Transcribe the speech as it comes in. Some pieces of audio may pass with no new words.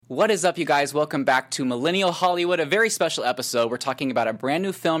What is up, you guys? Welcome back to Millennial Hollywood, a very special episode. We're talking about a brand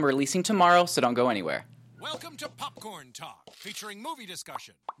new film releasing tomorrow, so don't go anywhere. Welcome to Popcorn Talk, featuring movie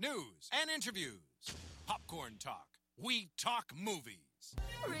discussion, news, and interviews. Popcorn Talk. We talk movies.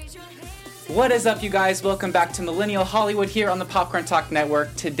 What is up, you guys? Welcome back to Millennial Hollywood here on the Popcorn Talk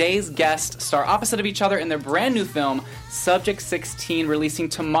Network. Today's guests star opposite of each other in their brand new film, Subject 16, releasing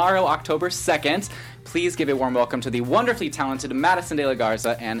tomorrow, October 2nd. Please give a warm welcome to the wonderfully talented Madison de la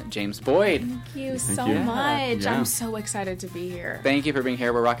Garza and James Boyd. Thank you so much. Yeah. I'm so excited to be here. Thank you for being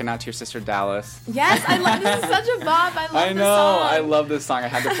here. We're rocking out to your sister Dallas. Yes, I love this. Is such a bop. I love I this know. song. I love this song. I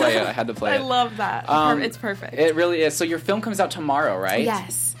had to play it. I love that. It's perfect. It really is. So your film comes out tomorrow, right?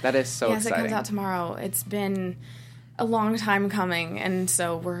 Yes. That is so exciting. Yes, it comes out tomorrow. It's been a long time coming, and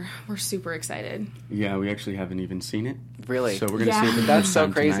so we're super excited. Yeah, we actually haven't even seen it. Really? So we're going to see it for the That's first so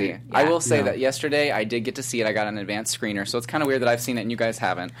time crazy. tonight. I will say that yesterday I did get to see it. I got an advanced screener, so it's kind of weird that I've seen it and you guys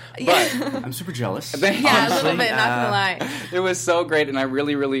haven't. But I'm super jealous. Yeah, a little bit, not gonna lie. It was so great, and I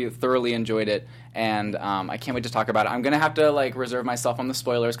really, really thoroughly enjoyed it. And I can't wait to talk about it. I'm going to have to reserve myself on the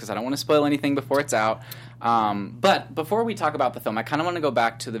spoilers because I don't want to spoil anything before it's out. But before we talk about the film, I kind of want to go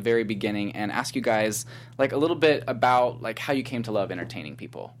back to the very beginning and ask you guys a little bit about how you came to love entertaining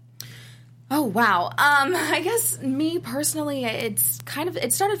people. Oh, wow. I guess me personally, it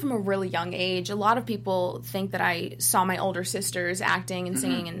started from a really young age. A lot of people think that I saw my older sisters acting and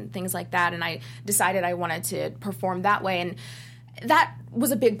singing and things like that, and I decided I wanted to perform that way, and that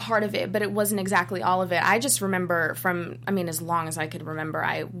was a big part of it, but it wasn't exactly all of it. I just remember as long as I could remember,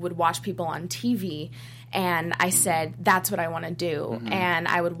 I would watch people on TV, and I said, that's what I want to do. And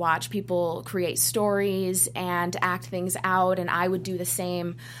I would watch people create stories and act things out, and I would do the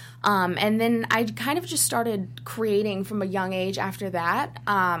same. And then I kind of just started creating from a young age after that.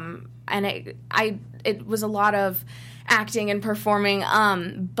 And it was a lot of acting and performing.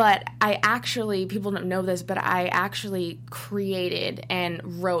 But I actually, people don't know this, but I actually created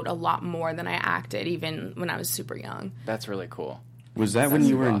and wrote a lot more than I acted, even when I was super young. That's really cool. Was that when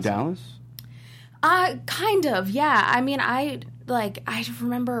you were in Dallas? Kind of, yeah. I mean, I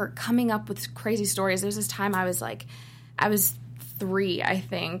remember coming up with crazy stories. There was this time I was 3, I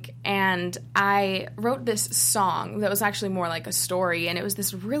think, and I wrote this song that was actually more like a story, and it was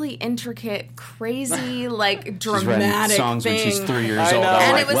this really intricate, crazy, dramatic songs thing. when she's 3 years old.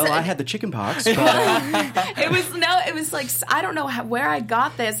 And I'm I had the chicken pox. But it was I don't know where I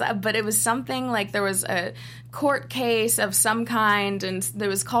got this, but it was something there was a court case of some kind, and it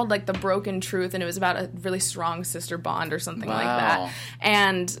was called The Broken Truth, and it was about a really strong sister bond or something like that.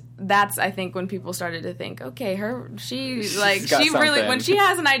 And that's, I think, when people started to think, okay, she really, when she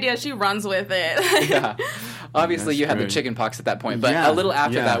has an idea, she runs with it. Yeah. Obviously, you had the chicken pox at that point, but a little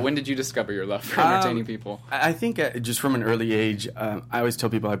after that, when did you discover your love for entertaining people? I think just from an early age, I always tell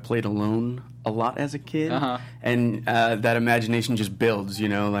people I played alone a lot as a kid, and that imagination just builds,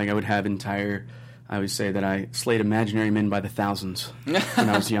 I would have I always say that I slayed imaginary men by the thousands when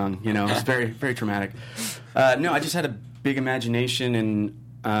I was young. It was very, very traumatic. No, I just had a big imagination,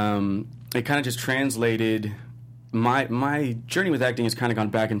 and it kind of just translated. My journey with acting has kind of gone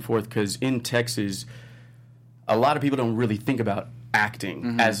back and forth because in Texas, a lot of people don't really think about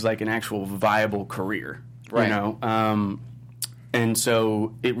acting as an actual viable career. Right. And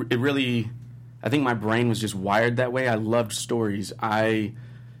so it really, I think my brain was just wired that way. I loved stories. I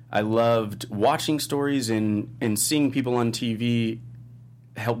loved watching stories, and seeing people on TV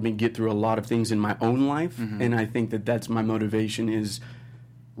helped me get through a lot of things in my own life. And I think that's my motivation is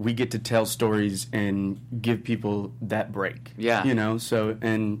we get to tell stories and give people that break. Yeah. So,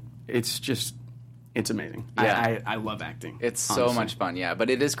 and it's amazing. Yeah. I love acting. It's honestly. so much fun, yeah. But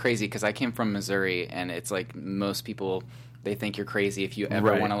it is crazy because I came from Missouri, and it's most people, they think you're crazy if you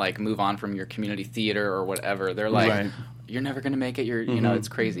ever want to move on from your community theater or whatever. They're like, you're never going to make it. It's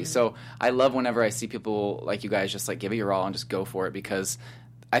crazy. So I love whenever I see people like you guys just give it your all and just go for it, because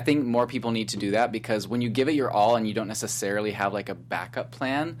I think more people need to do that, because when you give it your all and you don't necessarily have a backup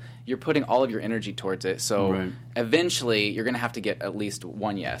plan, you're putting all of your energy towards it. So eventually you're going to have to get at least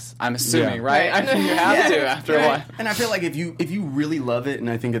one yes. I'm assuming, right? I mean, you have to after a while. And I feel like if you really love it, and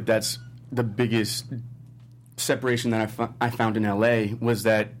I think that's the biggest separation that I found in LA, was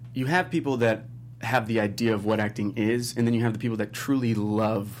that you have people that have the idea of what acting is, and then you have the people that truly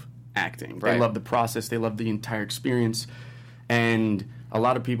love acting. They love the process. They love the entire experience. And a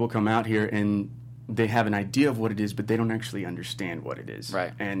lot of people come out here and they have an idea of what it is, but they don't actually understand what it is.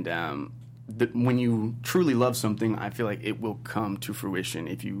 Right. And when you truly love something, I feel like it will come to fruition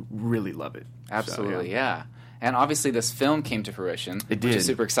if you really love it. Absolutely, So, yeah. And obviously this film came to fruition, which is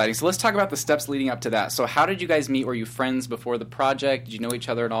super exciting. So let's talk about the steps leading up to that. So how did you guys meet? Were you friends before the project? Did you know each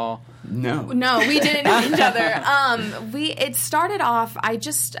other at all? No, we didn't know each other. It started off,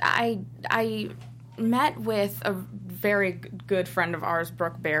 I met with a very good friend of ours,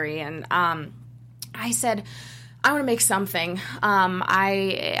 Brooke Berry, and I said, I want to make something.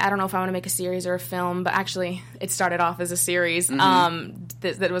 I don't know if I want to make a series or a film, but actually, it started off as a series.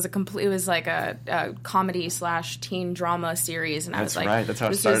 That was it was like a comedy / teen drama series, and I was like, right. That's how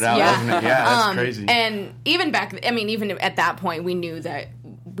it started out, wasn't it? Yeah, that's crazy. And even even at that point, we knew that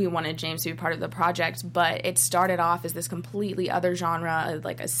we wanted James to be part of the project, but it started off as this completely other genre,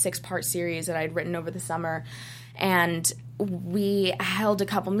 like a 6-part series that I'd written over the summer. And we held a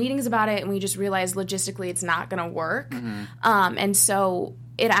couple meetings about it, and we just realized logistically it's not going to work. And so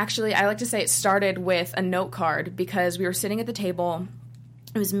it actually, I like to say it started with a note card, because we were sitting at the table.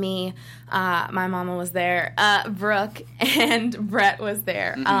 It was me, my mama was there, Brooke, and Brett was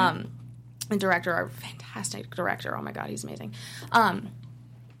there. The director, our fantastic director. Oh my God, he's amazing.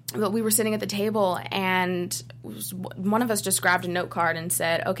 But we were sitting at the table, and one of us just grabbed a note card and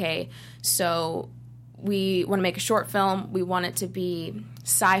said, okay, so we want to make a short film. We want it to be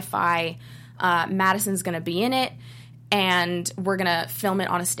sci-fi. Madison's going to be in it, and we're going to film it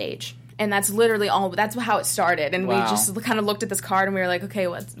on a stage. And that's literally all. That's how it started. And we just kind of looked at this card, and we were like, okay,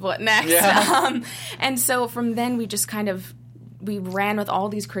 what next? Yeah. And so from then, we just kind of we ran with all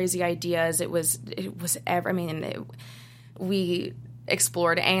these crazy ideas. We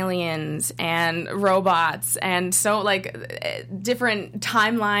explored aliens and robots and so different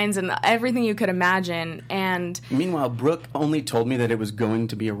timelines and everything you could imagine. And meanwhile, Brooke only told me that it was going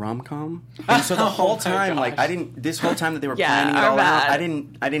to be a rom-com, and so the whole time, this whole time that they were planning it all out, I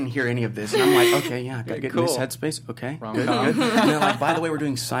didn't hear any of this, and I'm like, okay, I gotta get in this headspace. Okay, good. And they're like, by the way, we're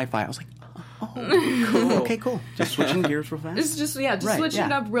doing sci-fi. I was like, oh, cool. Okay, cool. Just switching gears real fast. It's just switching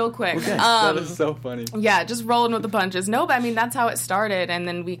it up real quick. That is so funny. Yeah, just rolling with the punches. No, but I mean that's how it started, and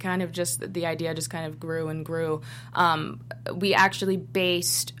then we kind of the idea just kind of grew and grew. We actually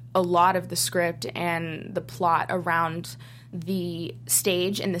based a lot of the script and the plot around the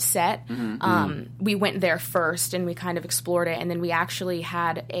stage and the set. We went there first, and we kind of explored it, and then we actually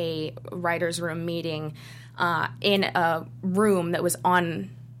had a writer's room meeting in a room that was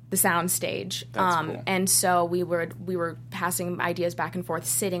on the sound stage. Cool. And so we were passing ideas back and forth,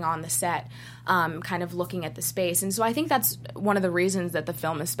 sitting on the set, kind of looking at the space. And so I think that's one of the reasons that the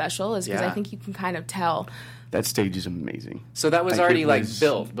film is special, is because I think you can kind of tell. That stage is amazing. So that was already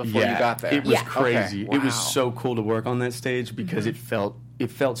built before you got there. It was crazy. Okay. Wow. It was so cool to work on that stage because it felt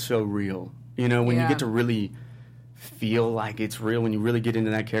so real. You know, when you get to really feel like it's real, when you really get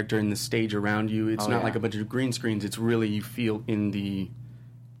into that character and the stage around you, it's not like a bunch of green screens. It's really, you feel in the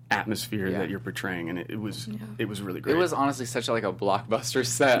atmosphere that you're portraying, and it was really great. It was honestly such a blockbuster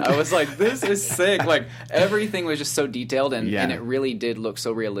set. I was like, this is sick. Everything was just so detailed, and it really did look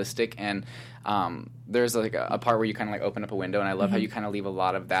so realistic. And there's a part where you kind of open up a window, and I love how you kind of leave a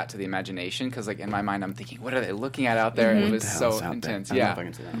lot of that to the imagination, because in my mind I'm thinking, what are they looking at out there? It was so intense. I don't know if I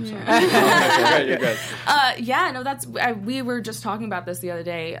can say that. I'm sorry. You're good. We were just talking about this the other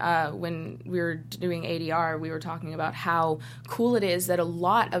day when we were doing ADR. We were talking about how cool it is that a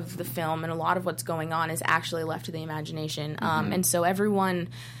lot of the film and a lot of what's going on is actually left to the imagination. And so everyone,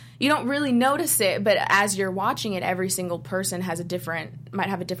 you don't really notice it, but as you're watching it, every single person might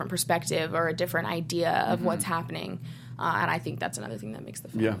have a different perspective or a different idea of what's happening. And I think that's another thing that makes the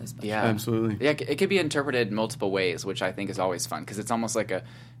film really special. Yeah, absolutely. Yeah, it could be interpreted multiple ways, which I think is always fun, because it's almost like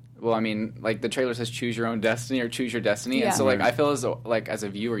the trailer says choose your own destiny or choose your destiny. And so I feel as though as a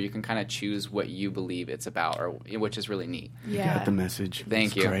viewer you can kind of choose what you believe it's about, which is really neat. You got the message.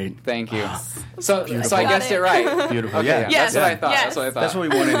 Thank you. Great. Thank you. So I guessed it right. Beautiful. Okay, Yes. That's what I thought. Yes. That's what I thought. That's what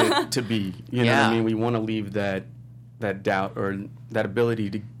we wanted it to be. You know what I mean? We want to leave that doubt or that ability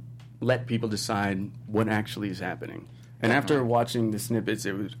to let people decide what actually is happening. And after watching the snippets,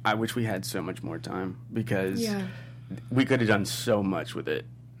 I wish we had so much more time, because we could have done so much with it.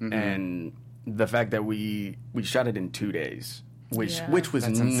 And the fact that we shot it in 2 days, which was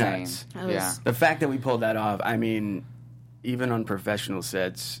That's nuts. The fact that we pulled that off, I mean, even on professional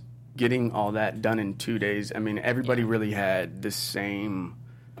sets, getting all that done in 2 days, I mean, everybody really had the same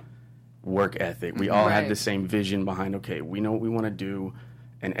work ethic. We all had the same vision behind, okay, we know what we want to do,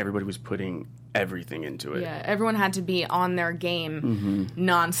 and everybody was putting everything into it. Yeah, everyone had to be on their game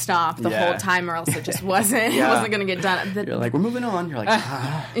nonstop the whole time, or else it just wasn't it wasn't going to get done. You're like, we're moving on. You're like,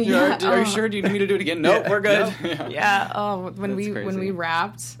 Are you sure? Do you need me to do it again? Nope, we're good. Yeah. Oh, when we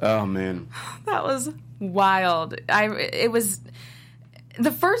wrapped. Oh man, that was wild. It was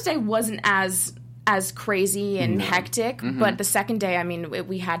the first day wasn't as as crazy and hectic, but the second day, I mean,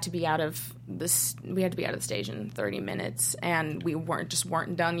 we had to be out of the stage in 30 minutes, and we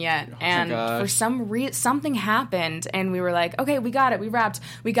weren't done yet. And for something happened, and we were like, okay, we got it, we wrapped,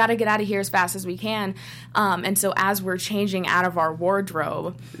 we got to get out of here as fast as we can. And so as we're changing out of our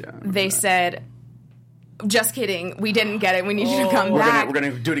wardrobe, they said, just kidding, we didn't get it, we need you to come back. We're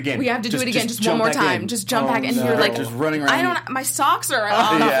gonna do it again. We have to do it again, just one more time. Just jump back, and you're like, just running around. my socks are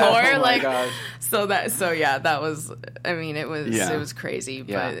on the floor. Oh my gosh. That was, I mean, it was crazy,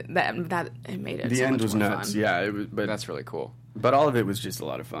 but that it made it the so end much was more nuts. fun. Yeah, it was, but That's really cool. But all of it was just a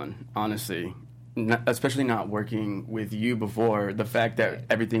lot of fun, honestly. Especially not working with you before, the fact that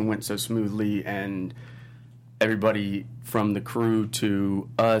everything went so smoothly and everybody from the crew to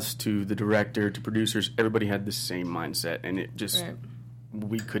us to the director to producers, everybody had the same mindset, and it just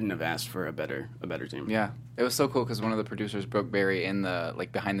we couldn't have asked for a better team. Yeah, it was so cool because one of the producers, Brooke Berry, in the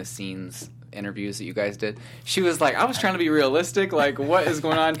behind the scenes interviews that you guys did, she was like, I was trying to be realistic, like, what is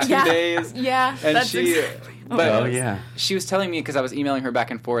going on 2 days? Yeah, and she was telling me, because I was emailing her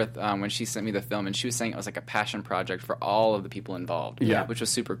back and forth when she sent me the film, and she was saying it was like a passion project for all of the people involved, which was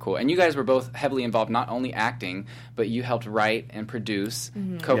super cool. And you guys were both heavily involved, not only acting, but you helped write and produce,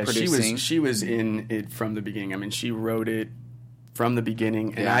 co-producing. She was in it from the beginning. I mean, she wrote it from the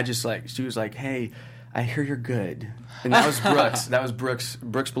beginning, and she was like, hey, I hear you're good. And that was Brooks.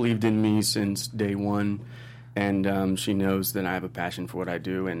 Brooks believed in me since day one, and she knows that I have a passion for what I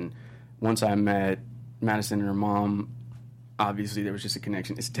do. And once I met Madison and her mom, obviously there was just a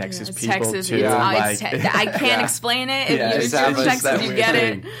connection. It's Texas people, Texas, too. I can't explain it. If you're Texas, you get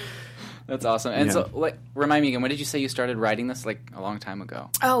it. That's awesome. And so, remind me again, when did you say you started writing this? Like, a long time ago.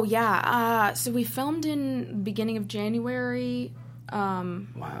 Oh, yeah. So we filmed in beginning of January.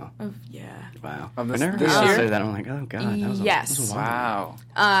 Wow. Wow. Of this year? Say that, I'm like, oh, God. That was wow.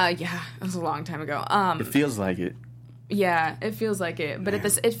 It was a long time ago. It feels like it. Yeah, it feels like it. But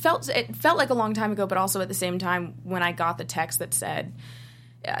it felt like a long time ago, but also at the same time, when I got the text that said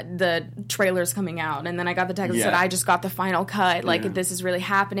the trailer's coming out, and then I got the text that said I just got the final cut, like this is really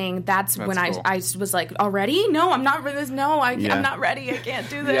happening, that's when cool. I was like, already? No, I'm not ready. No, I'm not ready. I can't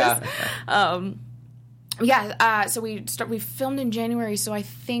do this. So we filmed in January, so I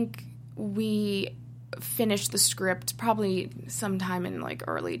think we finished the script probably sometime in like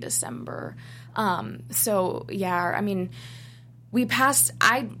early December. I mean,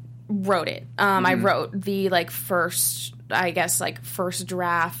 I wrote it. I wrote the first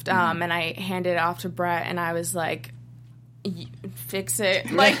draft, and I handed it off to Brett, and I was like, fix it,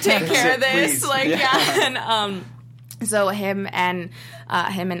 take care of this, and so him and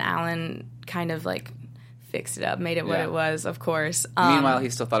Alan kind of fixed it up, made it what it was, of course. Meanwhile, he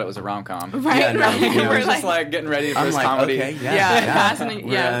still thought it was a rom-com. Right. We're just getting ready for his comedy. Okay,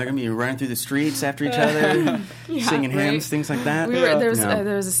 we're going to be running through the streets after each other, singing hymns, things like that.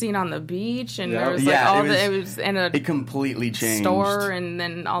 There was a scene on the beach, and there was it was in a it completely changed store, and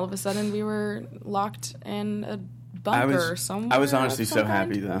then all of a sudden we were locked in a bunker somewhere. I was honestly so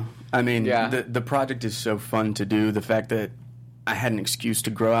happy, though. I mean, the project is so fun to do. The fact that I had an excuse to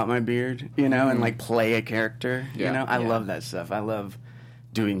grow out my beard, and play a character. I love that stuff. I love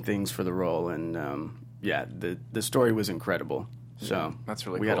doing things for the role, and the story was incredible. So that's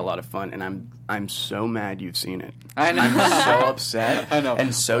really cool. We had a lot of fun, and I'm so mad you've seen it. I know. I'm so upset. I know.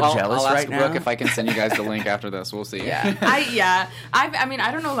 And so jealous I'll right ask now. Brooke if I can send you guys the link after this. We'll see. I mean,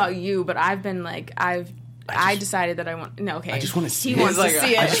 I don't know about you, but I've been I decided that I want. No, okay. I just want to see it. He wants to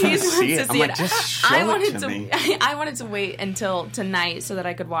see it. I just want to see it. I'm like, just show it to me. I wanted to wait until tonight so that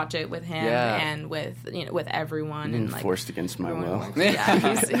I could watch it with him and with everyone. And forced against my will.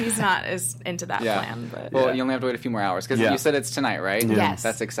 He's not as into that plan. But well, you only have to wait a few more hours because you said it's tonight, right? Yes,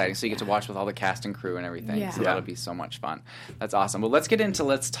 that's exciting. So you get to watch with all the cast and crew and everything. So that'll be so much fun. That's awesome. Well,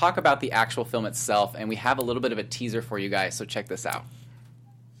 let's talk about the actual film itself, and we have a little bit of a teaser for you guys. So check this out.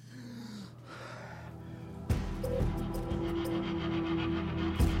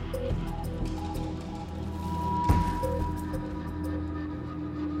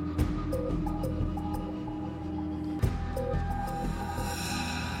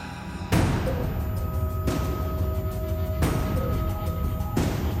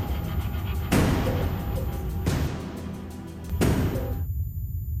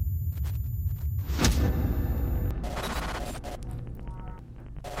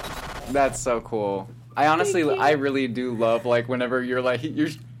 That's so cool. I really do love whenever you're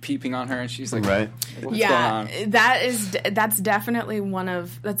peeping on her and she's like, right. What's going on? That's definitely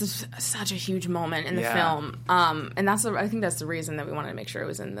that's such a huge moment in the film. And I think that's the reason that we wanted to make sure it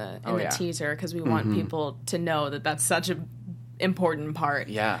was in the teaser, because we want people to know that that's such an important part.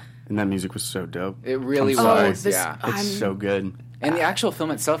 Yeah. And that music was so dope. It really was. Yeah. It's so good. And the actual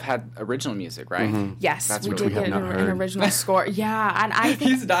film itself had original music, right? Mm-hmm. Yes, That's we really did get an original score. Yeah, and I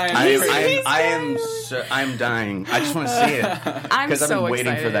think He's dying. I'm dying. I just want to see it. Because I've been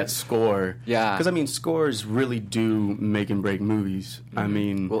waiting for that score. Yeah. Because, I mean, scores really do make and break movies. I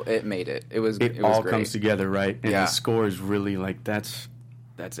mean... Well, it made it. It was all great. comes together, right? And Yeah. the score is really, like, that's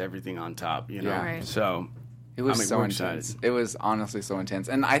everything on top, you know? Yeah. Right. So... It was so intense. It was honestly so intense.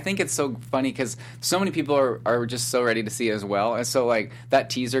 And I think it's so funny because so many people are just so ready to see it as well. And so, like, that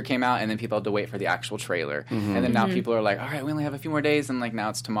teaser came out, and then people had to wait for the actual trailer. Mm-hmm. And then now people are like, all right, we only have a few more days, and, like, now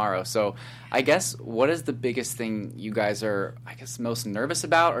it's tomorrow. So I guess what is the biggest thing you guys are, I guess, most nervous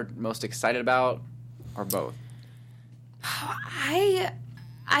about or most excited about, or both? I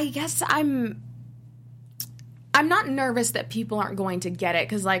guess I'm not nervous that people aren't going to get it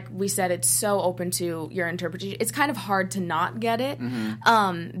because, like we said, it's so open to your interpretation. It's kind of hard to not get it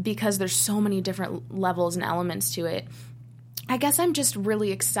because there's so many different levels and elements to it. I guess I'm just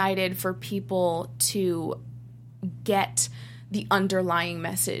really excited for people to get the underlying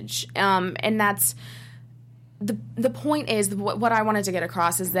message. And that's the point is what I wanted to get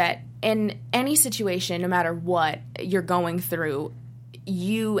across is that in any situation, no matter what you're going through,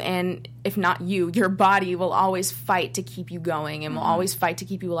 you and if not you, your body will always fight to keep you going and will always fight to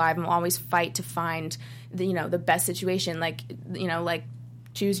keep you alive and will always fight to find the best situation. Like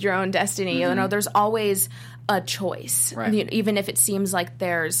choose your own destiny. You know, there's always a choice, right. Even if it seems like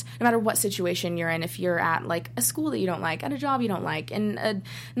there's no matter what situation you're in. If you're at like a school that you don't like, at a job you don't like, in a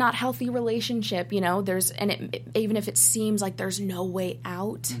not healthy relationship, there's even if it seems like there's no way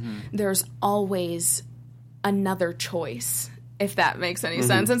out, there's always another choice. If that makes any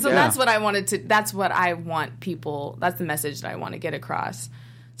sense. And so that's what I want people, that's the message that I want to get across.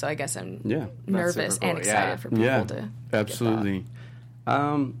 So I guess I'm nervous and excited for people to absolutely.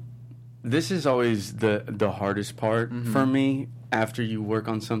 This is always the hardest part for me after you work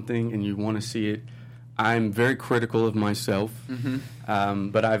on something and you want to see it. I'm very critical of myself,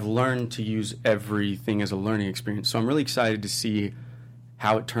 but I've learned to use everything as a learning experience. So I'm really excited to see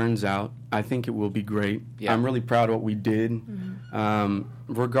how it turns out. I think it will be great. Yeah. I'm really proud of what we did.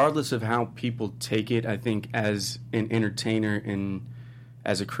 Regardless of how people take it, I think as an entertainer and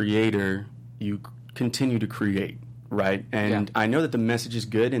as a creator, you continue to create, right? And I know that the message is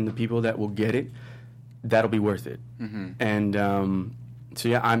good, and the people that will get it, that'll be worth it. And so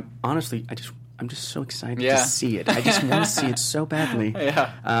yeah, I'm just so excited to see it. I just want to see it so badly.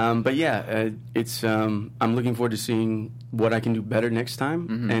 But it's I'm looking forward to seeing what I can do better next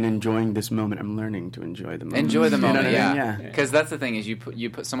time and enjoying this moment. I'm learning to enjoy the moment. Enjoy the moment, you know what I mean? Because that's the thing is you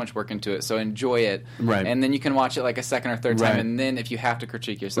put so much work into it, so enjoy it. Right. And then you can watch it like a second or third time, and then if you have to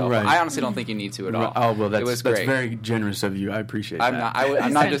critique yourself, I honestly don't think you need to at all. Oh, well, that's great. very generous of you. I appreciate that.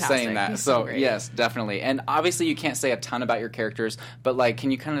 I'm not just saying that. He's so great. yes, definitely. And obviously you can't say a ton about your characters, but like,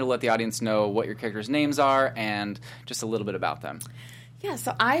 can you kind of let the audience know what your characters' names are and just a little bit about them? Yeah,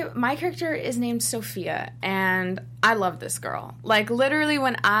 so my character is named Sophia, and I love this girl. Like, literally,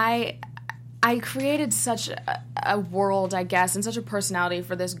 when I created such a world, I guess, and such a personality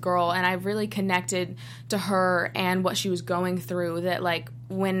for this girl, and I really connected to her and what she was going through, that, like,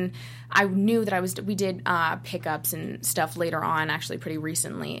 when I knew that we did pickups and stuff later on, actually pretty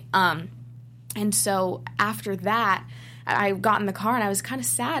recently. And so after that, I got in the car and I was kind of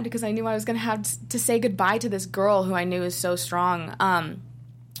sad because I knew I was going to have to say goodbye to this girl who I knew is so strong.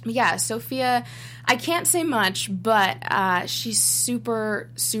 Sophia, I can't say much, but she's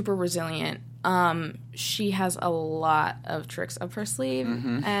super, super resilient. She has a lot of tricks up her sleeve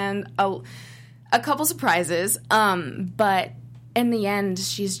and a couple surprises. But in the end,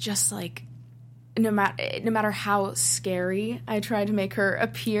 she's just like, no matter how scary I try to make her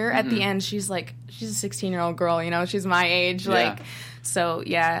appear, at the end she's a 16-year-old girl, she's my age. Which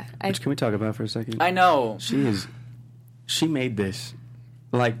can we talk about for a second? I know. She made this.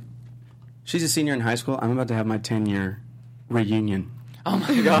 Like, she's a senior in high school. I'm about to have my 10-year reunion. Oh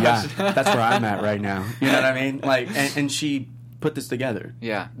my gosh. Yeah, that's where I'm at right now. You know what I mean? Like, and she put this together.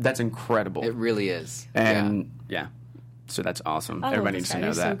 Yeah. That's incredible. It really is. And so that's awesome. Everybody needs to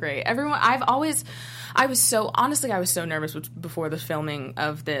know that. So great. I was so nervous before the filming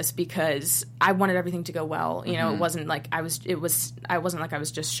of this because I wanted everything to go well. It wasn't like I wasn't like I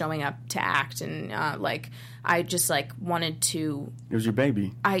was just showing up to act, and I just wanted to. It was your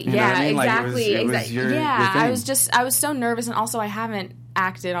baby. Exactly. It was your thing. I was so nervous, and also I haven't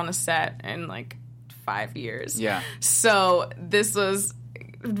acted on a set in 5 years. Yeah. So this was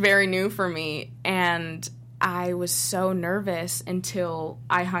very new for me, and I was so nervous until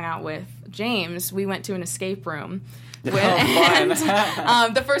I hung out with James, we went to an escape room. Fun.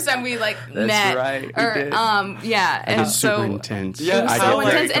 The first time we met. That's right. We did. Yeah, and it's super intense. Yeah, I so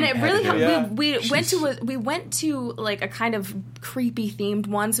get intense, and it really competitive. we went to like a kind of creepy themed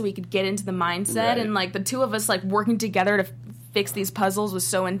one, so we could get into the mindset, Right. and like the two of us like working together to fix these puzzles was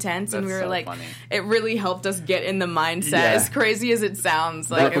so intense, and we were so like, funny. it really helped us get in the mindset. Yeah. As crazy as it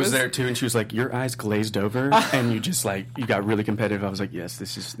sounds, like Brooke was there too, and she was like, "Your eyes glazed over, and you just like you got really competitive." I was like, "Yes,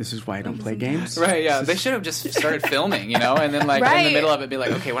 this is why I don't play games." Right, yeah. They should have just started filming, and then in the Right. middle of it be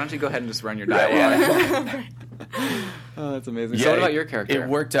like, okay, why don't you go ahead and just run your dialogue? Oh, that's amazing. So what about your character? It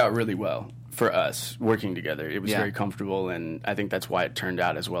worked out really well for us working together. It was Yeah. very comfortable, and I think that's why it turned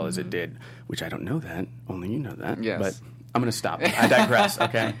out as well as it did, which I don't know that. Only you know that. Yes. But I'm going to stop. I digress,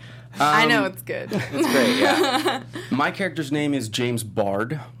 okay? I know it's good. It's great, yeah. My character's name is James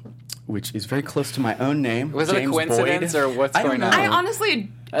Bard, which is very close to my own name. Was it James a coincidence Boyd. or what's I don't going on? know. I honestly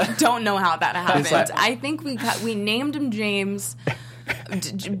don't know how that happened. like- I think we named him James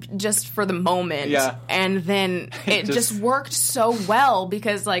just for the moment. Yeah. And then it just worked so well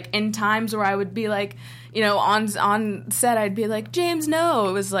because like in times where I would be like, on set I'd be like, James, no.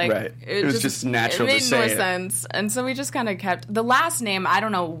 It was like Right. It was just natural it made to say more it. sense. And so we just kind of kept the last name. I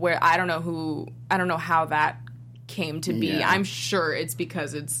don't know how that came to be. Yeah. I'm sure it's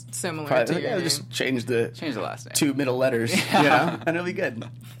because it's similar Probably, to your name. just change the last name. 2 middle letters, and it'll be good.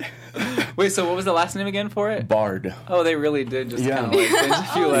 Wait, so what was the last name again for it? Bard. Oh, they really did just Yeah. kind of change a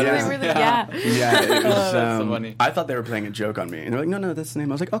few letters. They really, yeah. Yeah, it was. That's so funny. I thought they were playing a joke on me, and they're like, "No, that's the name."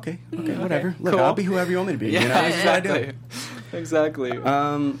 I was like, "Okay, whatever. Look, cool. I'll be whoever you want me to be." Yeah, This is what I do. Exactly.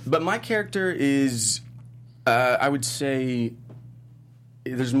 But my character is, I would say,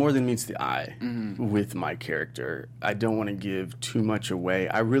 there's more than meets the eye with my character. I don't want to give too much away.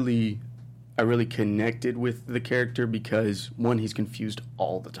 I really connected with the character because, one, he's confused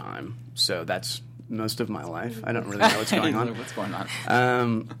all the time. So that's most of my life. I don't really know what's going on. What's going on?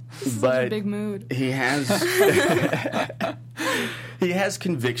 But a big mood. he has he has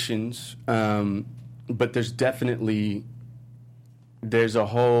convictions, but there's he's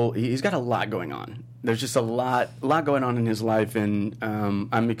got a lot going on. There's just a lot going on in his life, and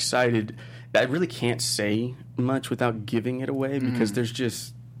I'm excited. I really can't say much without giving it away because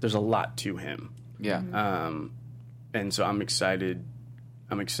there's a lot to him. Yeah. And so I'm excited.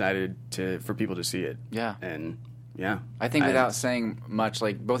 For people to see it. Yeah. And yeah, I think without saying much,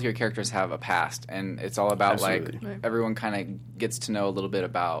 like both your characters have a past, and it's all about Absolutely. like everyone kind of gets to know a little bit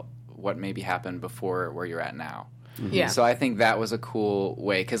about what maybe happened before where you're at now. Yeah. So I think that was a cool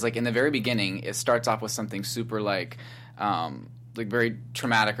way because like in the very beginning, it starts off with something super like very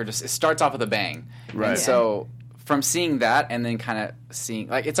traumatic, or just it starts off with a bang. Right. And so from seeing that and then kind of seeing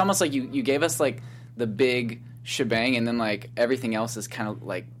like it's almost like you gave us like the big shebang, and then like everything else is kind of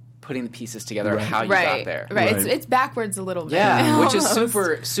like putting the pieces together of how you got there. Right. Right. It's backwards a little bit. Yeah, which is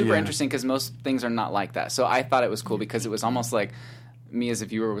almost. super Yeah. interesting because most things are not like that. So I thought it was cool because it was almost like me as a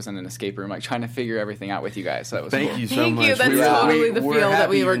viewer was in an escape room, like trying to figure everything out with you guys. So that was Thank cool. you so Thank much. you. That's We- totally the we're feel that happy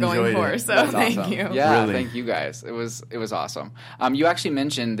we you were going enjoyed for. it. So That's thank awesome. you. Yeah, Really. thank you guys. It was awesome. You actually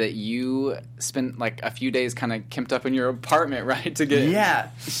mentioned that you spent like a few days kind of camped up in your apartment, right? To get Yeah.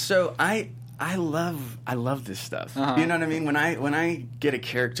 So I love this stuff. You know what I mean? When I get a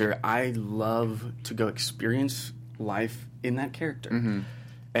character, I love to go experience life in that character.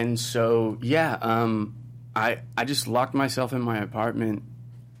 And so I just locked myself in my apartment.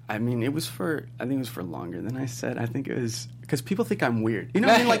 I mean, I think it was for longer than I said. I think it was because people think I'm weird. You know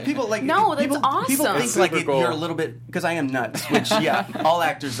what I mean? Like people like No, that's people, awesome. People think That's like super cool. you're a little bit because I am nuts, which all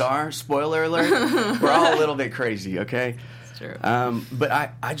actors are. Spoiler alert: we're all a little bit crazy. Okay, It's true. but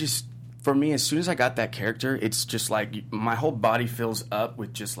I just, for me, as soon as I got that character, it's just like my whole body fills up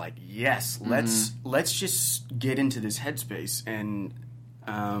with just like, yes, let's just get into this headspace. And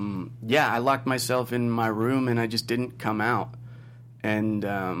I locked myself in my room and I just didn't come out. And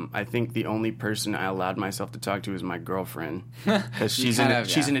I think the only person I allowed myself to talk to is my girlfriend because she's in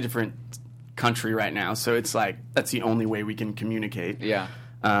a different country right now. So it's like that's the only way we can communicate. Yeah.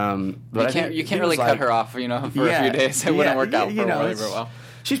 But You can't really cut her off, for a few days. It wouldn't work out for her really very well.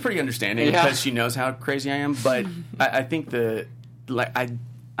 She's pretty understanding because she knows how crazy I am. But I think I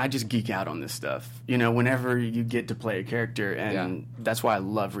just geek out on this stuff. Whenever you get to play a character, and that's why I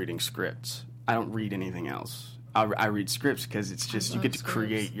love reading scripts. I don't read anything else. I read scripts because it's just you get to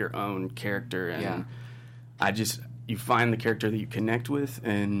create your own character, and you find the character that you connect with,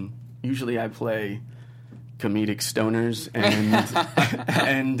 and usually I play comedic stoners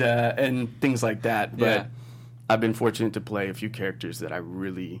and things like that. But I've been fortunate to play a few characters that I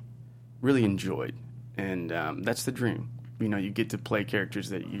really, really enjoyed, and that's the dream. you get to play characters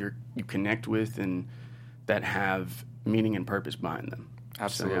that you connect with and that have meaning and purpose behind them.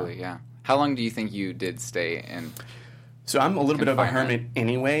 Absolutely, yeah. How long do you think you did stay in? So I'm a little bit of a hermit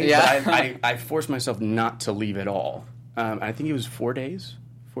anyway. Yeah. But I forced myself not to leave at all. I think it was 4 days.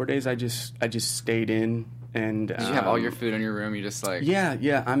 4 days I just stayed in. And did you have all your food in your room? You just like...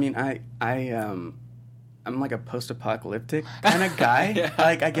 Yeah. I mean, I'm like a post-apocalyptic kind of guy. Yeah.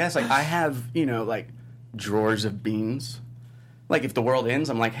 Like, I guess, like, I have, like, drawers of beans. Like, if the world ends,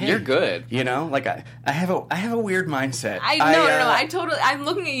 I'm like, hey. You're good. Like, I have a weird mindset. No. I'm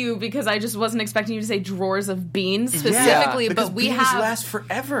looking at you because I just wasn't expecting you to say drawers of beans specifically, because but we beans last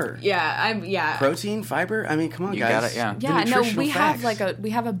forever. Yeah. Protein, fiber. I mean, come on, you guys. Got it, yeah. Yeah, no, we facts.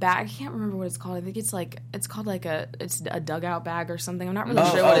 have a bag. I can't remember what it's called. I think it's called it's a dugout bag or something. I'm not really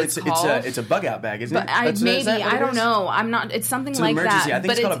sure what it's called. It's a bug out bag, isn't it? I don't know. I'm not. It's something like emergency. that. I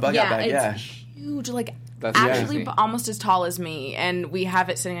think it's called a bug out bag. Yeah, it's huge. Like. That's actually crazy. Almost as tall as me, and we have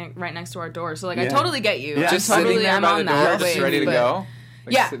it sitting right next to our door. So, like, I totally get you. Yeah. Just totally sitting there am by on the door, that. just ready to go.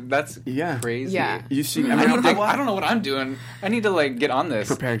 Like, Yeah. That's crazy. Yeah. You see, I don't know what I'm doing. I need to like get on this.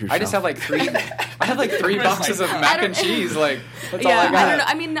 Prepare yourself. I just have like three. I have like 3 boxes of mac and cheese. Like that's all I got. I don't know.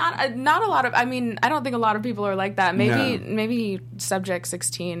 I mean, not a lot of. I mean, I don't think a lot of people are like that. Maybe Subject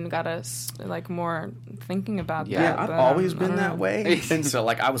 16 got us like more thinking about that. Yeah, I've always been that way. And so,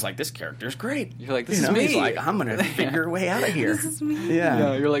 like, I was like, this character's great. You're like, this is me. He's like, I'm gonna figure a way out of here. This is me.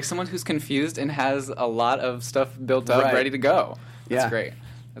 Yeah. You're like someone who's confused and has a lot of stuff built up, ready to go. That's great.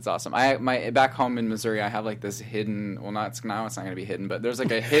 That's awesome. Back home in Missouri, I have like this hidden. Well, it's not going to be hidden, but there's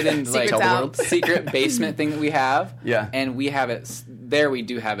like a hidden secret basement thing that we have. Yeah, and we have it there. We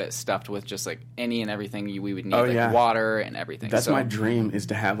do have it stuffed with just like any and everything we would need, water and everything. That's my dream, is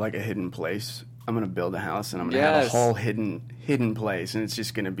to have like a hidden place. I'm going to build a house and I'm going to have a whole hidden place, and it's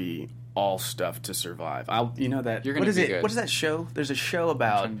just going to be all stuff to survive. You're going to be good. What is that show? There's a show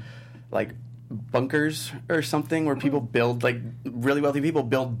about like bunkers or something where people build, like, really wealthy people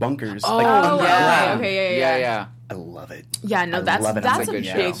build bunkers. Oh, like, yeah. Okay, yeah. I love it. Yeah, no, that's a good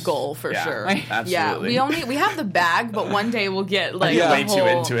big show. goal for sure. Absolutely. Yeah, we have the bag, but one day we'll get like I get way whole... too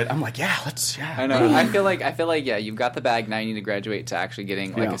into it. I'm like, let's. I know. I feel like you've got the bag. Now you need to graduate to actually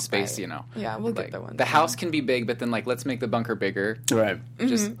getting like a space. Right. Yeah, we'll get that one. The house can be big, but then like let's make the bunker bigger. Right.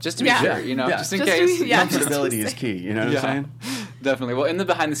 Just to be sure, just in Just case. Comfortability is key. You know what I'm saying? Definitely. Well, in the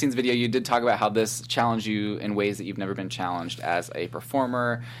behind the scenes video, you did talk about how this challenged you in ways that you've never been challenged as a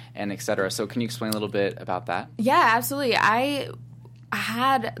performer, and et cetera. So can you explain a little bit about that? Yeah, absolutely.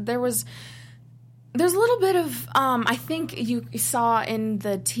 There's a little bit of, I think you saw in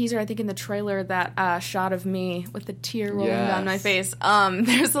the teaser, I think in the trailer, that shot of me with the tear rolling down my face.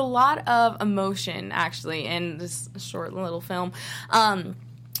 There's a lot of emotion, actually, in this short little film.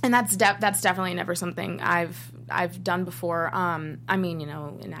 And that's definitely never something I've done before. I mean,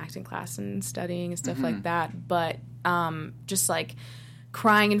 in acting class and studying and stuff like that. But just like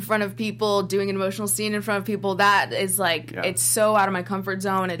crying in front of people, doing an emotional scene in front of people, that is like, it's so out of my comfort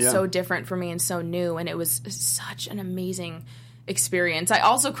zone. It's so different for me and so new. And it was such an amazing experience. I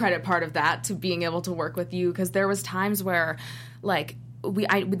also credit part of that to being able to work with you, because there was times where like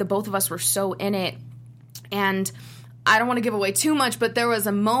the both of us were so in it, and I don't want to give away too much, but there was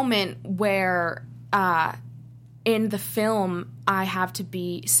a moment where in the film I have to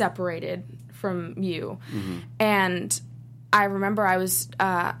be separated from you, and I remember I was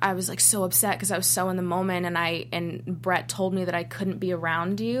like so upset because I was so in the moment, and Brett told me that I couldn't be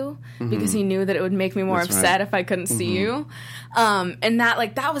around you because he knew that it would make me more upset if I couldn't see you, and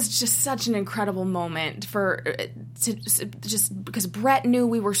that was just such an incredible moment just because Brett knew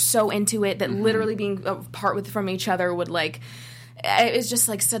we were so into it that literally being apart from each other would like. It was just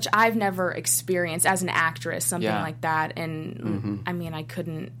like I've never experienced as an actress something like that, and I mean I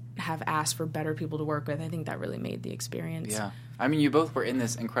couldn't have asked for better people to work with. I think that really made the experience. Yeah. I mean, you both were in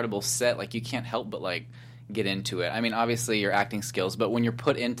this incredible set. Like, you can't help but, like, get into it. I mean, obviously, your acting skills, but when you're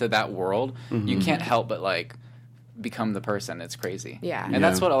put into that world, you can't help but, like, become the person. It's crazy. Yeah. And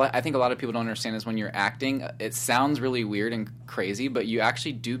that's what I think a lot of people don't understand is when you're acting, it sounds really weird and crazy, but you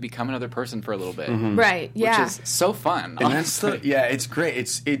actually do become another person for a little bit. Right, yeah. Which is so fun, and honestly. it's great.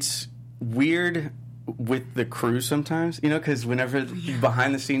 It's weird with the crew sometimes, because whenever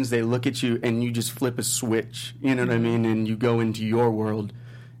behind the scenes they look at you and you just flip a switch, you know what I mean, and you go into your world,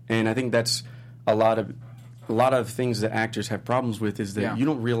 and I think that's a lot of things that actors have problems with is that you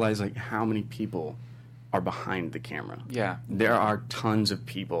don't realize like how many people are behind the camera. Yeah. There are tons of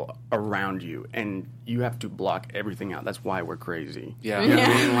people around you, and you have to block everything out. That's why we're crazy. Yeah. You know what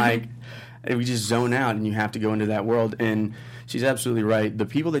I mean? Like, we just zone out, and you have to go into that world. And she's absolutely right. The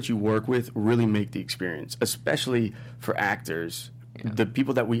people that you work with really make the experience, especially for actors. Yeah. The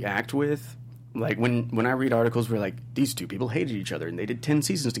people that we act with, like, when I read articles where, like, these two people hated each other and they did 10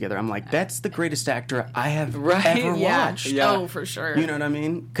 seasons together, I'm like, that's the greatest actor I have ever watched. Yeah. Oh, for sure. You know what I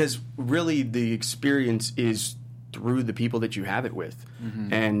mean? Because really the experience is through the people that you have it with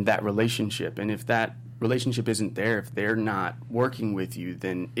and that relationship. And if that relationship isn't there, if they're not working with you,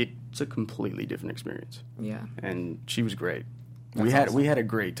 then it's a completely different experience. Yeah. And she was great. That's We had a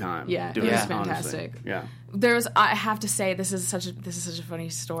great time. Yeah, doing it was it, fantastic. Honestly. Yeah. I have to say, this is such a funny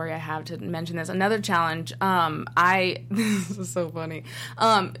story. I have to mention this. Another challenge. This is so funny.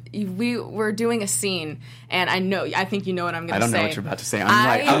 We were doing a scene, and I think you know what I'm going to say. I don't know what you're about to say.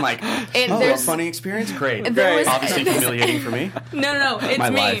 I'm like, a funny experience? Great. Obviously humiliating for me. No, it's My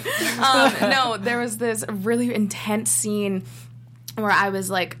me. life. No, there was this really intense scene where I was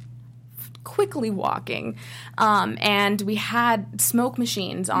like quickly walking, and we had smoke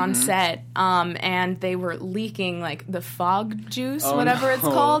machines on set, and they were leaking like the fog juice, whatever it's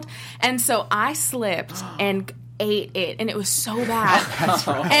called, and so I slipped and ate it, and it was so bad.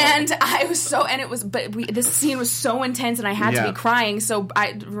 And I was so, and it was, this scene was so intense, and I had to be crying. So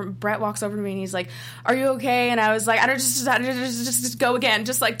Brett walks over to me and he's like, "Are you okay?" And I was like, "I don't just go again,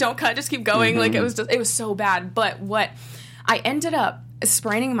 just like don't cut, just keep going." Like it was so bad. But what I ended up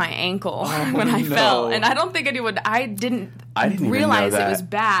spraining my ankle when I fell, and I don't think anyone. I didn't realize it was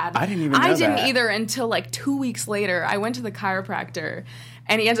bad. I didn't even know I didn't that. either until like 2 weeks later. I went to the chiropractor,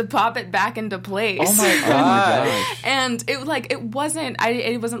 and he had to pop it back into place. Oh my gosh! And it wasn't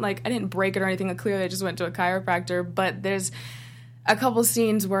like I didn't break it or anything. Clearly, I just went to a chiropractor. But there's a couple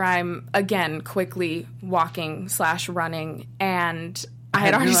scenes where I'm again quickly walking / running, and I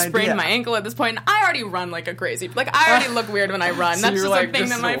had already sprained my ankle at this point, and I already run like a crazy. Like, I already look weird when I run. So That's just like, a thing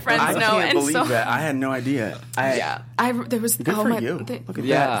that my friends I know. can't believe that. I had no idea. There was good for you. Look at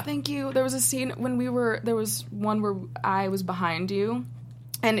that. Thank you. There was a scene when there was one where I was behind you.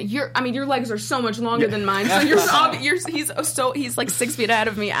 And your legs are so much longer than mine. So he's like 6 feet ahead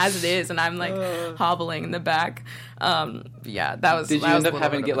of me as it is, and I'm like hobbling in the back. That was. Did you end up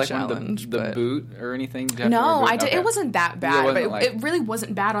having to get like one of the boot or anything? No, I did. Okay. It wasn't that bad, but it really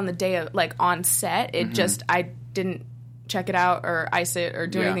wasn't bad on the day of like on set. It just I didn't check it out or ice it or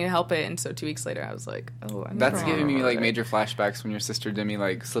do anything to help it, and so 2 weeks later I was like, that's giving me like major flashbacks when your sister Demi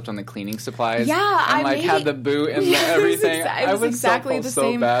like slipped on the cleaning supplies and I had the boot and everything. It was exactly the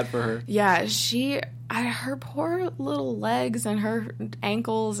same. So bad for her. Her poor little legs and her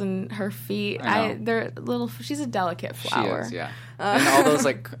ankles and her feet. They're little. She's a delicate flower. She is, yeah. And all those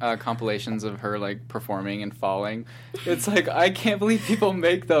like compilations of her like performing and falling. It's like I can't believe people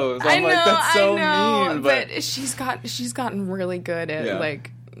make those. I'm like, that's so mean. But she's gotten really good at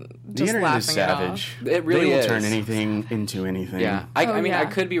like. The internet is savage. It really will is. turn anything into anything. Yeah, I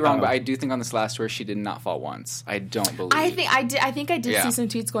could be wrong, but I do think on this last tour she did not fall once. I don't believe. I think I did see some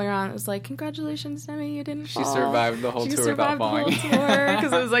tweets going around. It was like, "Congratulations, Demi, you didn't fall." She survived the whole tour without falling.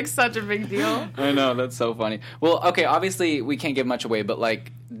 Because it was like such a big deal. I know, that's so funny. Well, okay, obviously we can't give much away, but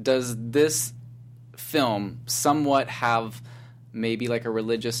like, does this film somewhat have maybe like a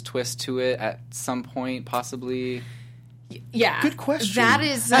religious twist to it at some point, possibly? Yeah. Good question. That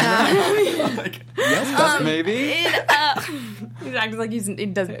is... yes, maybe? He acts like he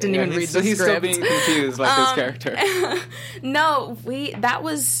didn't even read the script. He's still being confused, like his character. No, that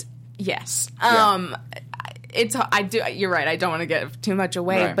was... Yes. You're right, I don't want to get too much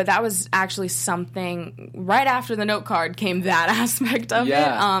away, but that was actually something... Right after the note card came that aspect of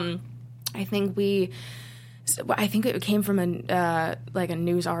it. I think it came from a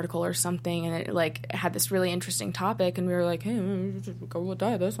news article or something, and it like had this really interesting topic, and we were like, "Hey, go with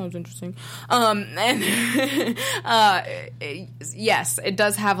that. That sounds interesting." Yes, it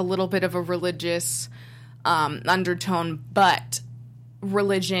does have a little bit of a religious undertone, but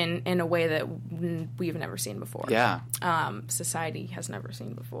religion in a way that we've never seen before. Yeah. Society has never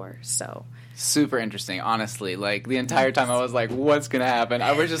seen before. So super interesting, honestly. Like the entire time I was like, what's gonna happen?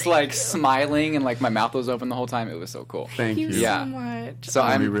 I was just like smiling and like my mouth was open the whole time. It was so cool. Thank you so much. So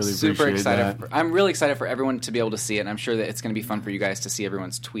I'm really super excited. I'm really excited for everyone to be able to see it, and I'm sure that it's gonna be fun for you guys to see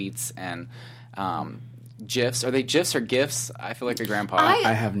everyone's tweets and GIFs. Are they GIFs or GIFs? I feel like a grandpa.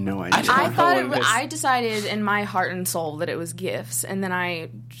 I have no idea. I decided in my heart and soul that it was GIFs, and then I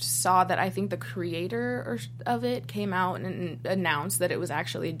saw that I think the creator of it came out and announced that it was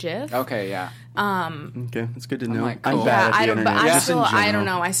actually GIF. Okay, yeah. Okay, that's good to know. like, cool. I'm bad at the internet. I don't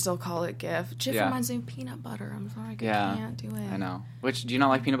know. I still call it GIF. GIF reminds me of peanut butter. I'm sorry, I can't do it. I know. Which, do you not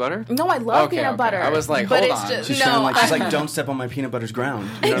like peanut butter? No, I love peanut butter. I was like, but hold it's on. just, She's like, don't step on my peanut butter's ground.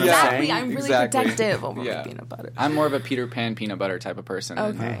 You know exactly. what I'm really protective over my peanut butter. I'm more of a Peter Pan peanut butter type of person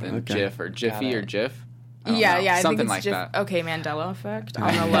than Jif or Jiffy or Jif. I something think it's like that. Okay, Mandela effect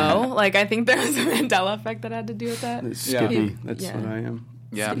on the low. Like, I think there was a Mandela effect that had to do with that. Skippy. That's what I am.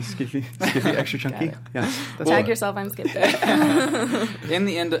 Yeah. Skippy, extra chunky. Yeah. Tag yourself, I'm Skippy. In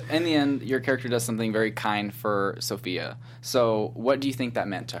the end, your character does something very kind for Sophia. So, what do you think that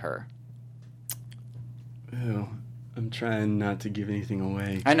meant to her? Oh, I'm trying not to give anything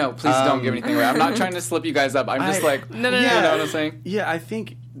away. I know. Please don't give anything away. I'm not trying to slip you guys up. I'm just no. You know what I'm saying? Yeah, I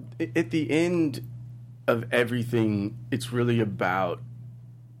think at the end of everything, it's really about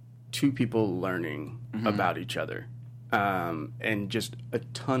two people learning about each other. And just a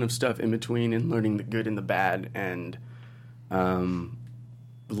ton of stuff in between, and learning the good and the bad. And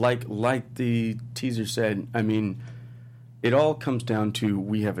like the teaser said, I mean, it all comes down to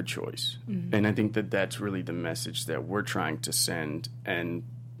we have a choice. And I think that's really the message that we're trying to send. And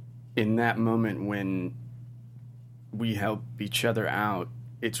in that moment when we help each other out,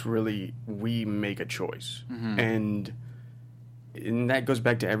 it's really we make a choice. And that goes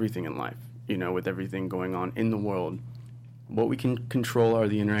back to everything in life, you know, with everything going on in the world. What we can control are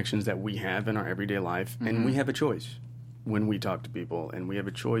the interactions that we have in our everyday life, and we have a choice when we talk to people, and we have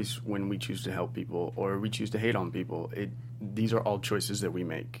a choice when we choose to help people or we choose to hate on people. These are all choices that we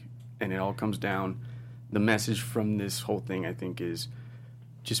make, and it all comes down. The message from this whole thing, I think, is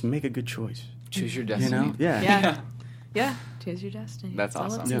just make a good choice. Choose your destiny. You know? Yeah. Choose your destiny. That's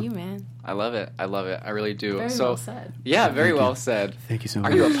awesome. It's all up to you, man. I love it. I really do. Very well said. Yeah, very well said. Thank you so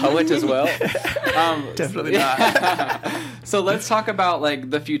much. Are you a poet as well? Definitely not. So let's talk about like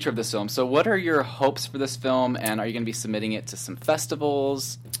the future of this film. So what are your hopes for this film, and are you going to be submitting it to some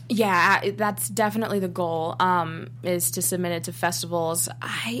festivals? Yeah, that's definitely the goal, is to submit it to festivals.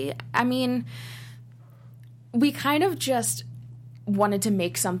 I mean, we kind of just wanted to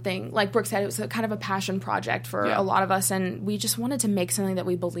make something, like Brooke said, it was kind of a passion project for a lot of us, and we just wanted to make something that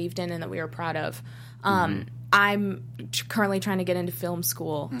we believed in and that we were proud of. I'm currently trying to get into film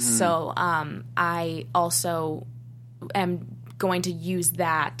school, so I also am going to use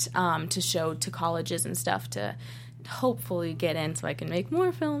that to show to colleges and stuff to hopefully get in so I can make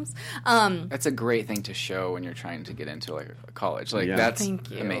more films. That's a great thing to show when you're trying to get into like a college. Like that's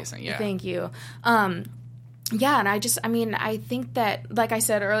amazing. Yeah. Thank you. Yeah, and I think that, like I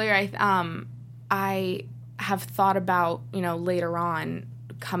said earlier, I have thought about, you know, later on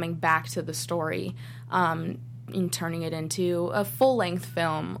coming back to the story and turning it into a full-length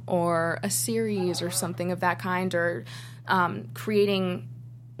film or a series or something of that kind, or creating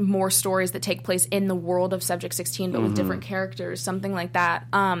more stories that take place in the world of Subject 16 but with different characters, something like that.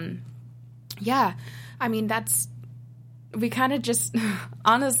 Yeah, I mean, we kind of just,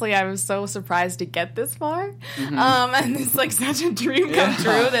 honestly, I was so surprised to get this far. And it's like such a dream come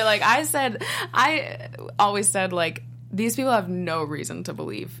true that, like, I always said, like, these people have no reason to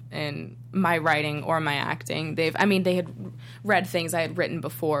believe in my writing or my acting. They had read things I had written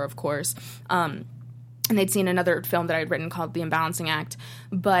before, of course. And they'd seen another film that I'd written called The Imbalancing Act.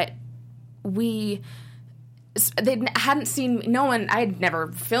 But they hadn't seen, no one, I had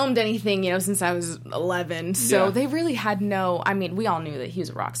never filmed anything, you know, since I was 11. So they really had no, I mean, we all knew that he was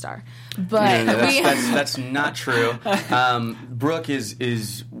a rock star. But that's not true. Brooke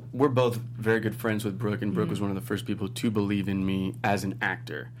is, we're both very good friends with Brooke, and Brooke was one of the first people to believe in me as an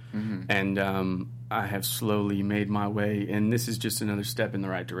actor. And I have slowly made my way, and this is just another step in the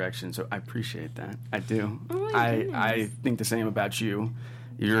right direction. So I appreciate that. I do. I think the same about you.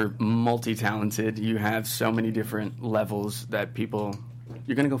 You're multi-talented. You have so many different levels that you're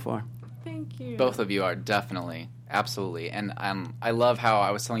going to go far. Thank you. Both of you are, definitely. Absolutely. And I love how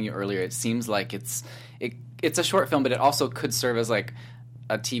I was telling you earlier, it seems like it's a short film, but it also could serve as like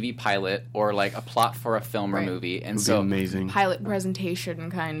a TV pilot or like a plot for a film or movie. And so amazing. Pilot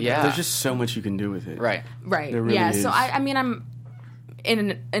presentation kind of. Yeah. There's just so much you can do with it. Right. There really is. So I mean, I'm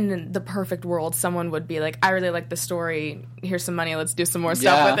in the perfect world, someone would be like, I really like the story, here's some money, let's do some more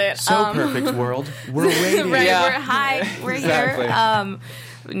stuff with it. So perfect world. We're waiting. Right, we're exactly. here.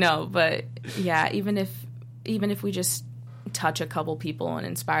 No, but yeah, even if we just touch a couple people and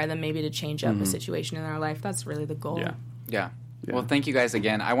inspire them maybe to change up a situation in their life, that's really the goal. Yeah. Yeah. Well, thank you guys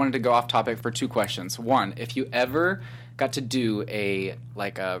again. I wanted to go off topic for 2 questions. One, if you ever got to do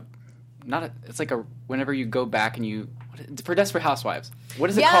whenever you go back and for Desperate Housewives, what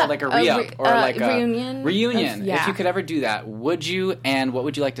is it called? Like a re-up or like a reunion? Reunion. If you could ever do that, would you? And what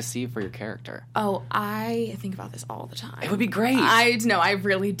would you like to see for your character? Oh, I think about this all the time. It would be great. I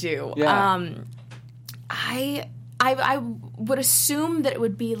really do. Yeah. I would assume that it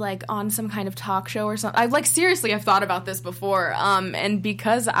would be like on some kind of talk show or something. Seriously, I've thought about this before. And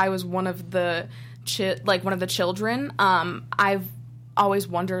because I was one of the children, I've always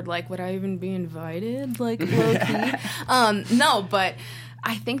wondered, like, would I even be invited? Like, low-key? No, but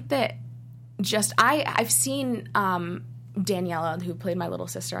I think that I've seen Daniela, who played my little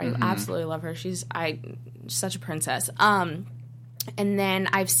sister. I absolutely love her. She's such a princess. And then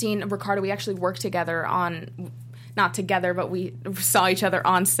I've seen Ricardo. We actually worked together not together, but we saw each other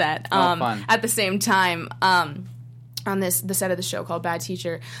on set at the same time. On the set of the show called Bad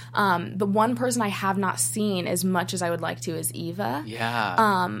Teacher. The one person I have not seen as much as I would like to is Eva.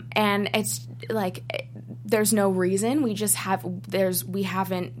 Yeah. And it's like there's no reason. We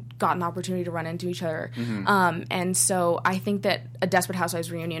haven't gotten the opportunity to run into each other. And so I think that a Desperate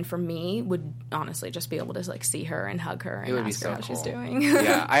Housewives reunion for me would honestly just be able to like see her and hug her and ask her how she's doing.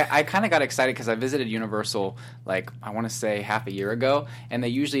 Yeah, I kind of got excited because I visited Universal I want to say half a year ago, and they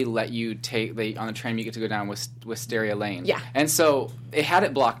usually let you on the train you get to go down Wisteria Lane. Yeah. And so it had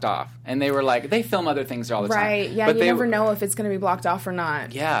it blocked off, and they were like, they film other things there all the time. Right, yeah, but you never know if it's going to be blocked off or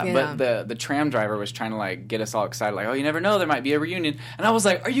not. Yeah, but the tram driver was trying to like get us all excited, like, oh, you never know, there might be a reunion. And I was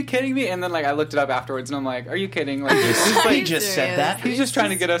like, are you kidding me? And then like I looked it up afterwards, and I'm like, are you kidding? Like, he just said that. He's just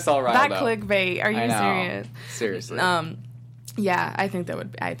trying to get us all riled that up. Clickbait. Are you serious? Seriously. Yeah, I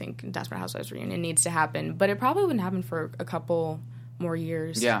think Desperate Housewives reunion needs to happen, but it probably wouldn't happen for a couple more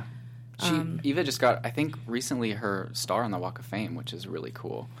years. Yeah. Eva just got, I think, recently her star on the Walk of Fame, which is really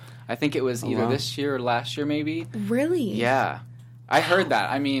cool. I think it was either this year or last year, maybe. Really? Yeah. I heard that.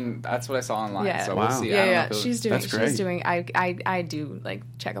 I mean, that's what I saw online. So we'll see. Yeah. She's doing. That's great. I do like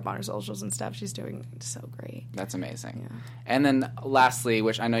check up on her socials and stuff. She's doing so great. That's amazing. Yeah. And then lastly,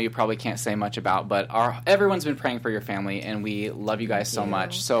 which I know you probably can't say much about, but everyone's been praying for your family, and we love you guys so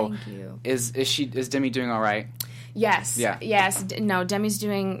much. So thank you. Is Demi doing all right? Yes. Yeah. Yes. No, Demi's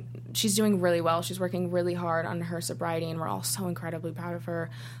she's doing really well. She's working really hard on her sobriety, and we're all so incredibly proud of her.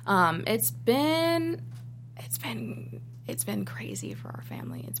 It's been crazy for our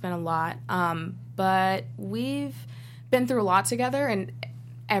family. It's been a lot. But we've been through a lot together, and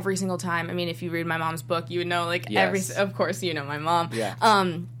every single time, I mean, if you read my mom's book, you would know, like, of course, you know my mom. Yeah.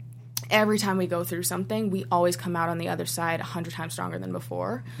 Every time we go through something, we always come out on the other side 100 times stronger than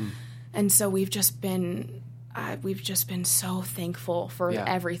before. And so we've just been so thankful for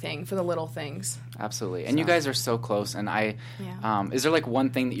everything, for the little things. Absolutely. And you guys are so close. And is there like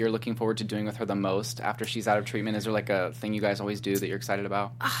one thing that you're looking forward to doing with her the most after she's out of treatment? Is there like a thing you guys always do that you're excited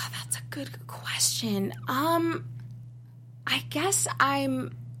about? That's a good question. I guess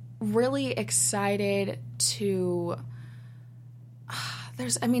I'm really excited to...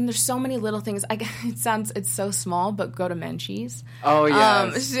 There's so many little things. It's so small, but go to Menchie's. Oh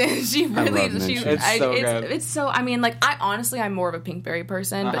yes, she really. It's so good. It's so. I mean, like, I'm more of a Pinkberry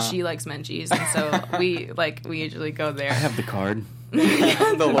person, but she likes Menchie's, and so we usually go there. I have the card.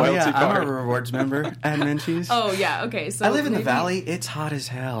 The loyalty card. I'm a rewards member at Menchie's. Oh yeah, okay. So I live in the valley. It's hot as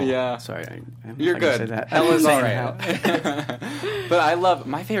hell. Yeah, sorry, you're good. Say that. Hell is all right. But I love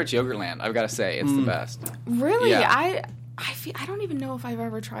my favorite's Yogurtland. I've got to say, it's the best. Really, yeah. I don't even know if I've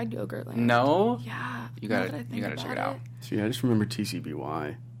ever tried Yogurtland. No? Yeah. You gotta check it out. So yeah, I just remember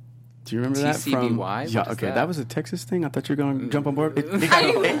TCBY. Do you remember that from... TCBY? Yeah, okay, that was a Texas thing? I thought you were going to jump on board.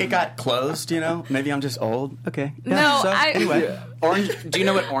 It got closed, you know? Maybe I'm just old. Okay. Yeah, anyway. Do you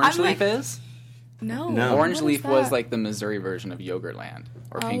know what Orange Leaf is? No. Orange Leaf was like the Missouri version of Yogurtland.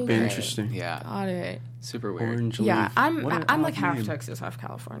 Or Pinkberry. Interesting. Yeah. Got it. Super weird. Orange Leaf. Yeah, I'm like half name. Texas, half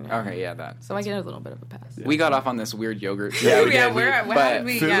California. Okay, yeah, that. So I get a little bit of a pass. Yeah. We got off on this weird yogurt. Yeah, we did. But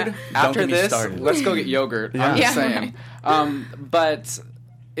food? Yeah. After this, let's go get yogurt. Yeah. I'm just saying. But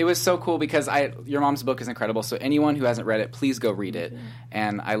it was so cool because your mom's book is incredible. So anyone who hasn't read it, please go read it.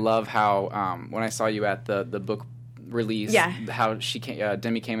 And I love how when I saw you at the book release, how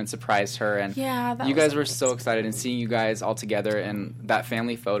Demi came and surprised her, and you guys were so excited, and seeing you guys all together and that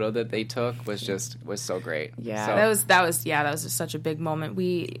family photo that they took was so great. Yeah, that was just such a big moment.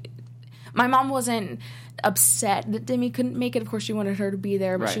 My mom wasn't upset that Demi couldn't make it. Of course, she wanted her to be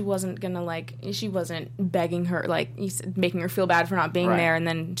there, but she wasn't gonna she wasn't begging her, making her feel bad for not being there. And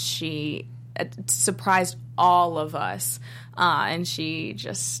then she surprised all of us, and she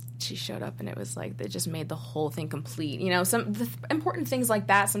just she showed up, and it was like they just made the whole thing complete. You know, some the important things like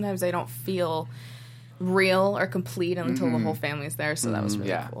that, sometimes they don't feel real or complete until the whole family's there, so that was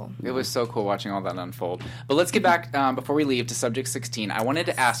really cool. It was so cool watching all that unfold. But let's get back, before we leave, to Subject 16. I wanted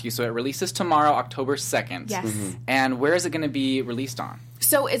to ask you, so it releases tomorrow, October 2nd. Yes. And where is it going to be released on?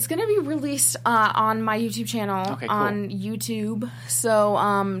 So it's going to be released on my YouTube channel, on YouTube.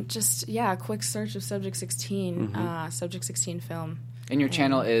 So just, a quick search of Subject 16, Subject 16 film. And your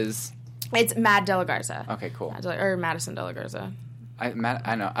channel is? It's Mad De La Garza. Okay, cool. Or Madison De La Garza.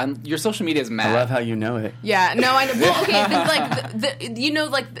 I know. Your social media is Mad. I love how you know it. Yeah, no, I know. Well, okay,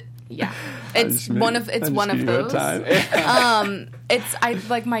 it's one of those.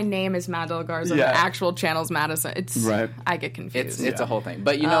 It's my name is Mad De La Garza. The actual channel's Madison. I get confused. It's a whole thing.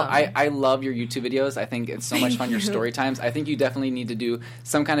 But I love your YouTube videos. I think it's so much fun. Your story times. I think you definitely need to do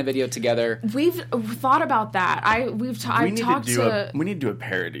some kind of video together. We've thought about that. We need to do a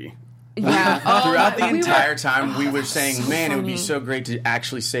parody. Yeah. Throughout the entire time, we were saying, man, it would be so great to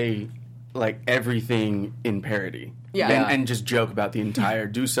actually say, like, everything in parody. Yeah. And just joke about the entire,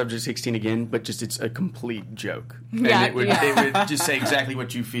 do Subject 16 again, but just it's a complete joke. Yeah, and it would just say exactly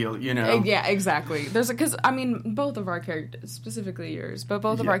what you feel, you know? Yeah, exactly. Because, both of our characters, specifically yours, but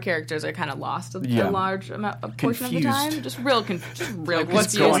both of our characters are kind of lost a large portion of the time. Just real like,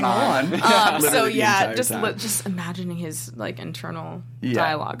 what's going on? Just imagining his, like, internal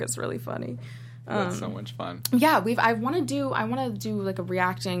dialogue is really funny. That's so much fun. Yeah, I want to do like a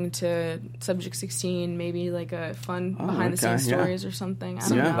reacting to Subject 16, maybe like a fun behind the scenes stories or something. I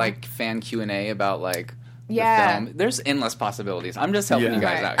don't know. Like fan Q&A about like the film. There's endless possibilities. I'm just helping you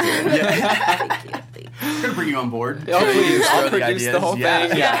guys out here. I'm gonna bring you on board. Oh, please. I'll produce the whole thing.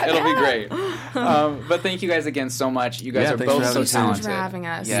 Yeah, it'll be great. But thank you guys again so much. You guys are both so talented. Thanks so much for having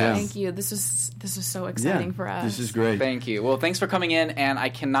us. Yes. Thank you. This is so exciting for us. This is great. Thank you. Well, thanks for coming in, and I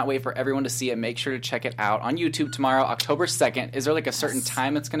cannot wait for everyone to see it. Make sure to check it out on YouTube tomorrow, October 2nd. Is there like a certain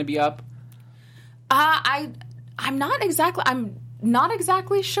time it's going to be up? I'm not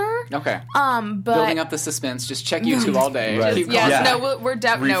exactly sure. Okay. But building up the suspense. Just check YouTube all day. Right. We're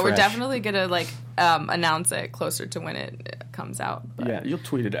definitely gonna like announce it closer to when it comes out. But. Yeah, you'll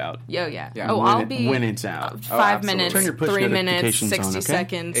tweet it out. Yeah. Oh, I'll be when it's out. 5 minutes, 3 minutes, 60 on,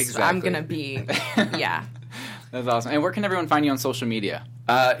 seconds. Exactly. I'm gonna be. Yeah. That's awesome. And where can everyone find you on social media?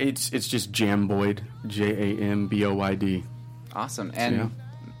 It's just Jamboyd, JAMBOYD. Awesome. And.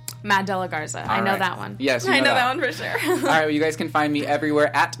 Mad De La Garza. I know that one. Yes, I know that one for sure. All right, well, you guys can find me everywhere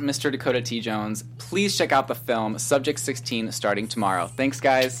at Mr. Dakota T. Jones. Please check out the film Subject 16 starting tomorrow. Thanks,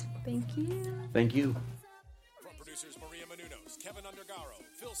 guys. Thank you. Thank you. From producers Maria Menounos, Kevin Undergaro,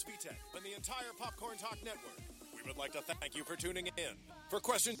 Phil Svitek, and the entire Popcorn Talk Network, we would like to thank you for tuning in. For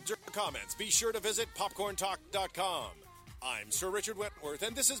questions or comments, be sure to visit popcorntalk.com. I'm Sir Richard Wentworth,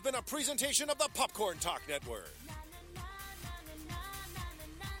 and this has been a presentation of the Popcorn Talk Network.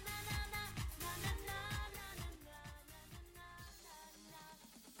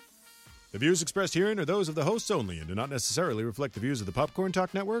 The views expressed herein are those of the hosts only and do not necessarily reflect the views of the Popcorn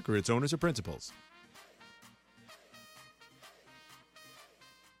Talk Network or its owners or principals.